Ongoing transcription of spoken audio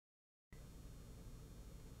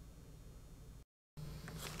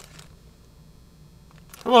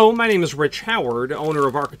Hello, my name is Rich Howard, owner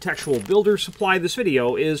of Architectural Builder Supply. This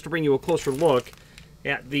video is to bring you a closer look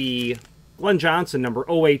at the Glynn Johnson number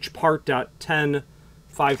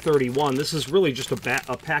OHPART.10-531. This is really just a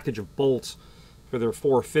package of bolts for their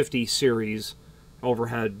 450 series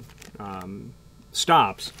overhead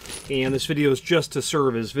stops. And this video is just to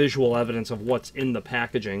serve as visual evidence of what's in the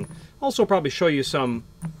packaging. Also probably show you some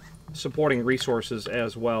supporting resources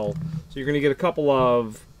as well. So you're going to get a couple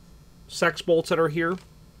of sex bolts that are here.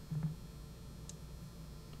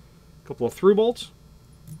 A couple of through bolts,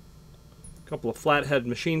 a couple of flathead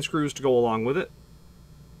machine screws to go along with it.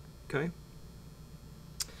 Okay.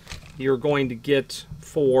 You're going to get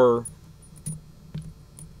 4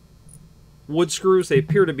 wood screws. They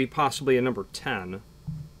appear to be possibly a number 10.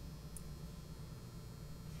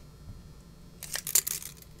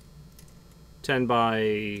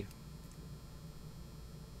 By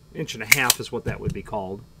 1.5 inches is what that would be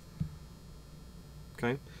called.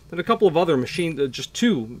 Okay. Then a couple of other just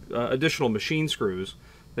 2 additional machine screws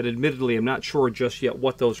that admittedly I'm not sure just yet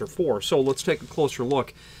what those are for. So let's take a closer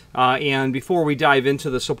look. And before we dive into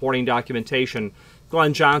the supporting documentation,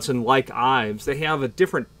 Glynn Johnson, like Ives, they have a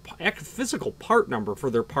different physical part number for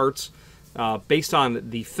their parts based on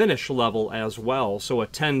the finish level as well. So a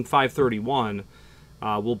 10-531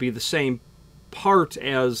 will be the same part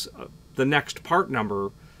as the next part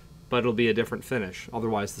number, but it'll be a different finish,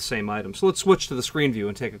 otherwise the same item. So let's switch to the screen view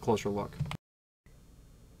and take a closer look.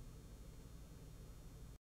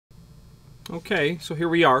 Okay, so here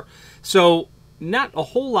we are. So not a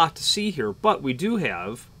whole lot to see here, but we do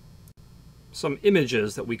have some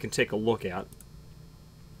images that we can take a look at.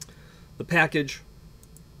 The package,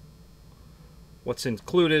 what's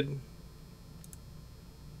included.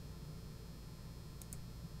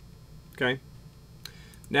 Okay.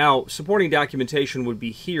 Now, supporting documentation would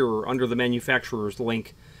be here under the manufacturer's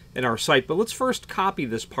link in our site, but let's first copy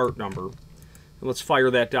this part number, and let's fire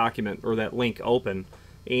that document, or that link, open.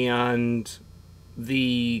 And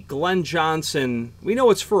the Glynn Johnson, we know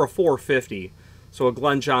it's for a 450, so a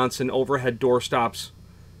Glynn Johnson overhead door stops,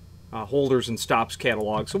 holders and stops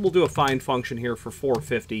catalog. So we'll do a find function here for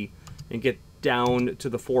 450 and get down to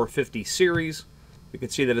the 450 series. We can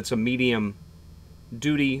see that it's a medium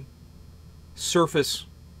duty surface.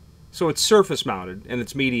 So it's surface mounted and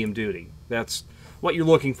it's medium duty. That's what you're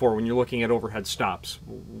looking for when you're looking at overhead stops.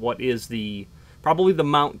 What is probably the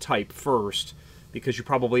mount type first, because you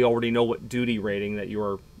probably already know what duty rating that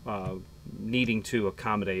you're needing to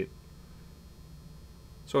accommodate.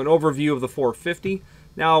 So an overview of the 450.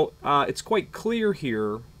 Now it's quite clear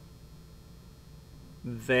here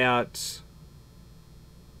that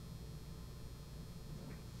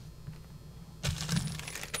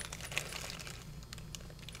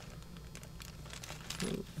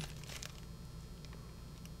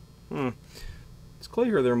it's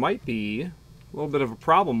clear there might be a little bit of a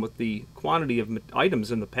problem with the quantity of items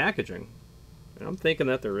in the packaging. And I'm thinking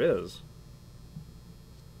that there is.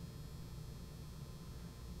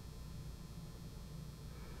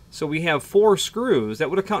 So we have 4 screws. That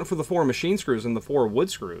would account for the 4 machine screws and the 4 wood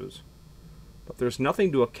screws. But there's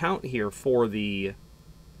nothing to account here for the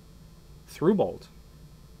through bolt.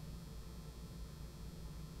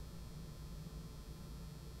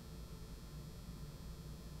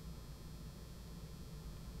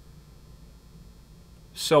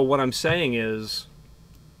 So what I'm saying is,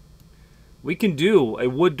 we can do a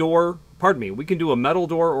wood door, we can do a metal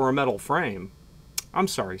door or a metal frame. I'm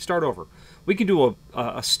sorry, start over. We can do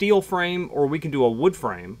a steel frame or we can do a wood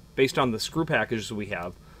frame based on the screw packages we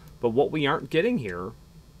have. But what we aren't getting here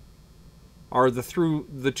are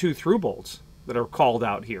the 2 through bolts that are called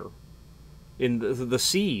out here in the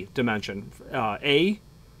C dimension. A,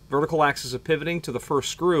 vertical axis of pivoting to the first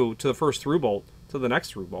screw, to the first through bolt, to the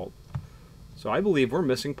next through bolt. So I believe we're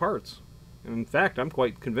missing parts. And in fact, I'm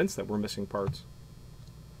quite convinced that we're missing parts.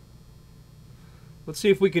 Let's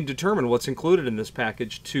see if we can determine what's included in this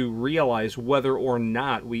package to realize whether or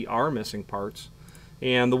not we are missing parts.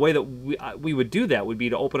 And the way that we would do that would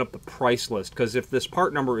be to open up the price list, because if this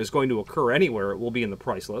part number is going to occur anywhere, it will be in the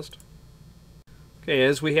price list. Okay,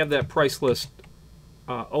 as we have that price list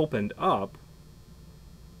opened up,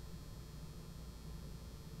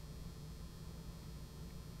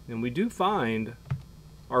 and we do find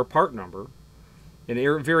our part number. And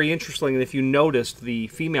very interestingly, if you noticed, the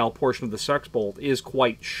female portion of the sex bolt is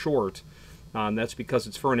quite short. That's because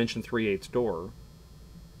it's for an 1 3/8 door.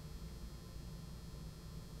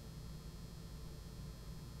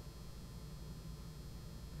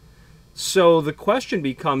 So the question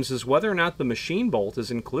becomes is whether or not the machine bolt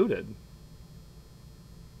is included.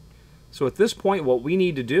 So at this point, what we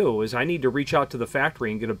need to do is I need to reach out to the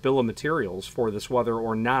factory and get a bill of materials for this, whether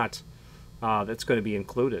or not that's going to be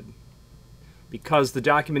included. Because the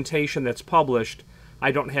documentation that's published,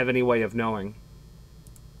 I don't have any way of knowing.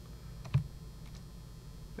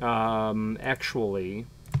 Actually,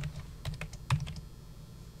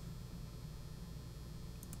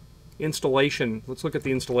 installation, let's look at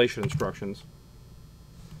the installation instructions.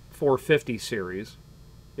 450 series.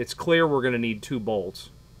 It's clear we're going to need 2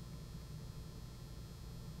 bolts.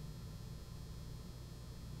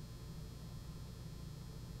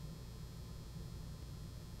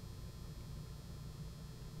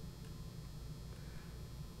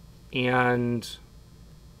 And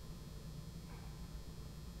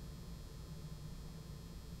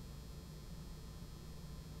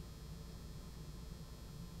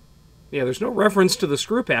yeah, there's no reference to the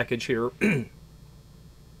screw package here.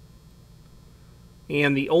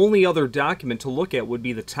 And the only other document to look at would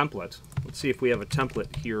be the template. Let's see if we have a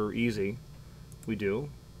template here easy. We do.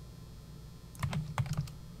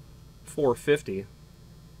 450.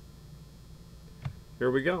 Here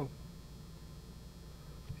we go.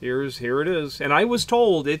 Here it is. And I was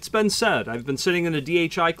told, it's been said, I've been sitting in a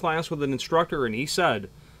DHI class with an instructor, and he said,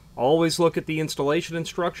 always look at the installation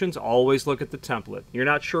instructions, always look at the template. You're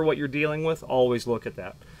not sure what you're dealing with, always look at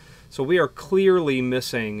that. So we are clearly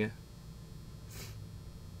missing.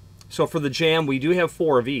 So for the jamb, we do have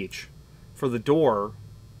 4 of each. For the door,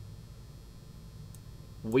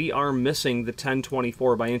 we are missing the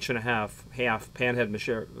 1024 by 1.5 half panhead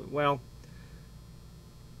machine. Well,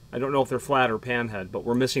 I don't know if they're flat or panhead, but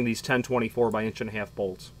we're missing these 1024 by 1.5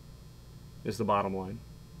 bolts, is the bottom line.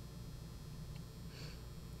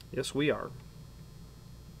 Yes, we are.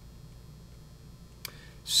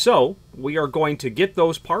 So, we are going to get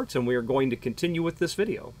those parts, and we are going to continue with this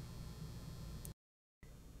video.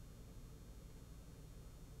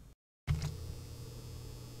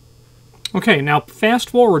 Okay, now fast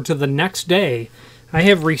forward to the next day. I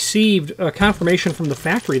have received a confirmation from the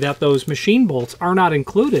factory that those machine bolts are not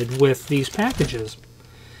included with these packages.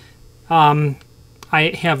 I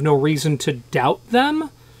have no reason to doubt them,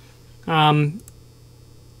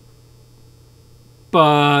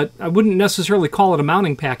 but I wouldn't necessarily call it a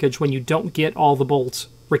mounting package when you don't get all the bolts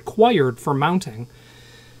required for mounting.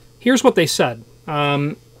 Here's what they said.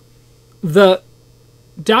 The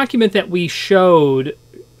document that we showed,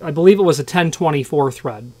 I believe it was a 1024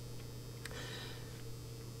 thread.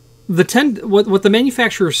 What the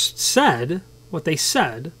manufacturers said, what they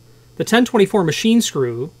said, the 1024 machine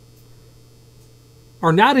screw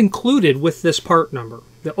are not included with this part number,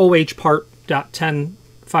 the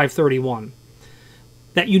OHPART.10531.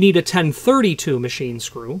 That you need a 1032 machine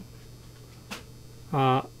screw,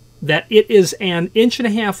 that it is 1.5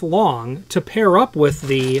 inches long to pair up with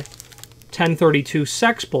the 1032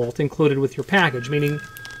 sex bolt included with your package, meaning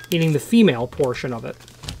the female portion of it.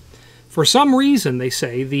 For some reason, they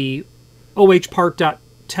say, the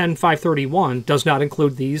OHPART.10531 does not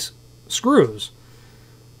include these screws.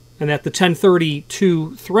 And that the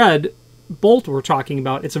 1032 thread bolt we're talking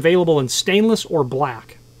about, it's available in stainless or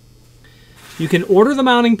black. You can order the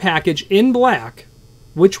mounting package in black,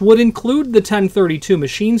 which would include the 1032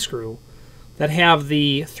 machine screw, that have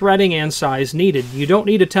the threading and size needed. You don't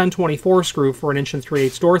need a 1024 screw for 1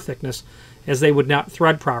 3/8 door thickness, as they would not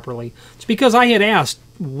thread properly. It's because I had asked,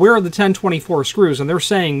 where are the 1024 screws? And they're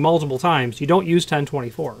saying multiple times, you don't use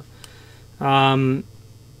 1024.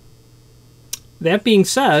 That being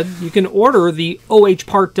said, you can order the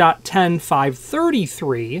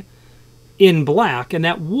OHPART.10533 in black, and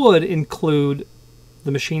that would include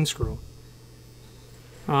the machine screw.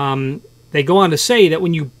 They go on to say that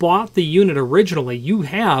when you bought the unit originally, you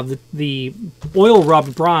have the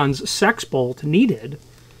oil-rubbed bronze sex bolt needed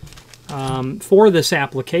for this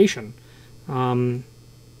application.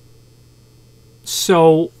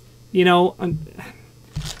 So, you know,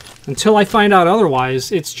 until I find out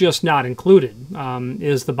otherwise, it's just not included,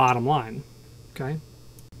 is the bottom line. Okay?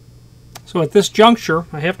 So at this juncture,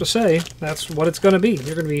 I have to say, that's what it's going to be.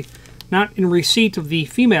 You're going to be not in receipt of the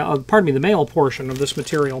the male portion of this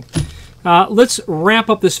material. Let's wrap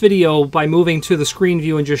up this video by moving to the screen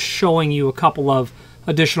view and just showing you a couple of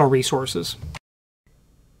additional resources.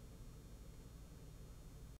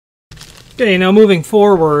 Okay, now moving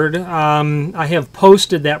forward, I have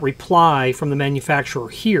posted that reply from the manufacturer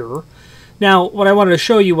here. Now, what I wanted to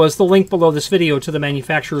show you was the link below this video to the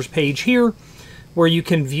manufacturer's page here, where you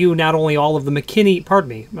can view not only all of the McKinney,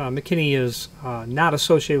 McKinney is not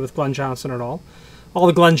associated with Glynn Johnson at all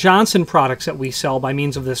the Glynn Johnson products that we sell by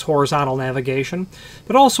means of this horizontal navigation,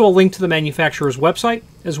 but also a link to the manufacturer's website,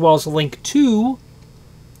 as well as a link to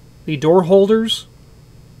the door holders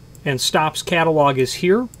and stops catalog is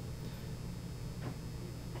here.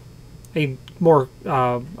 A more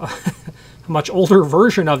a much older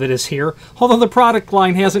version of it is here, although the product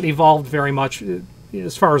line hasn't evolved very much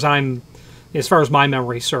as far as my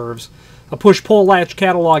memory serves. A push-pull latch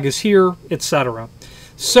catalog is here, etc.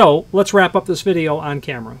 So let's wrap up this video on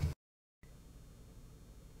camera.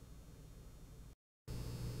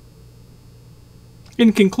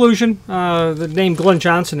 In conclusion, the name Glynn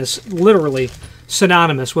Johnson is literally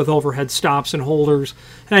synonymous with overhead stops and holders,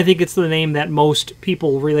 and I think it's the name that most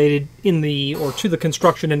people related in the or to the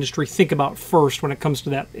construction industry think about first when it comes to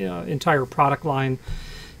that entire product line.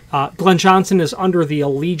 Glynn Johnson is under the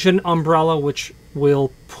Allegion umbrella, which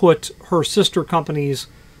will put her sister companies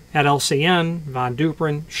at LCN, Von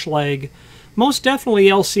Duprin, Schlage, most definitely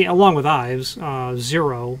LCN, along with Ives,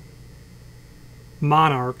 Zero,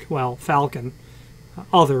 Monarch, well, Falcon,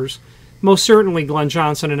 others. Most certainly Glynn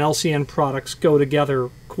Johnson and LCN products go together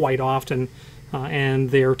quite often,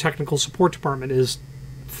 and their technical support department is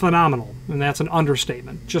phenomenal, and that's an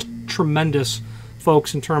understatement. Just tremendous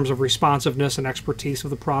folks in terms of responsiveness and expertise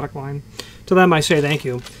of the product line. To them I say thank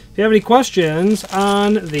you. If you have any questions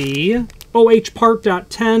on the OHPART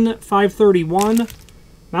 10 531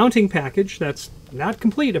 mounting package that's not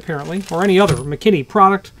complete apparently, or any other McKinney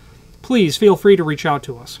product, please feel free to reach out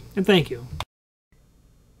to us. And thank you.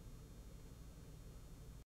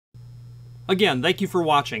 Again, thank you for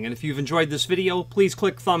watching, and if you've enjoyed this video, please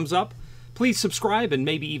click thumbs up, please subscribe, and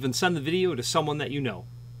maybe even send the video to someone that you know.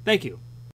 Thank you.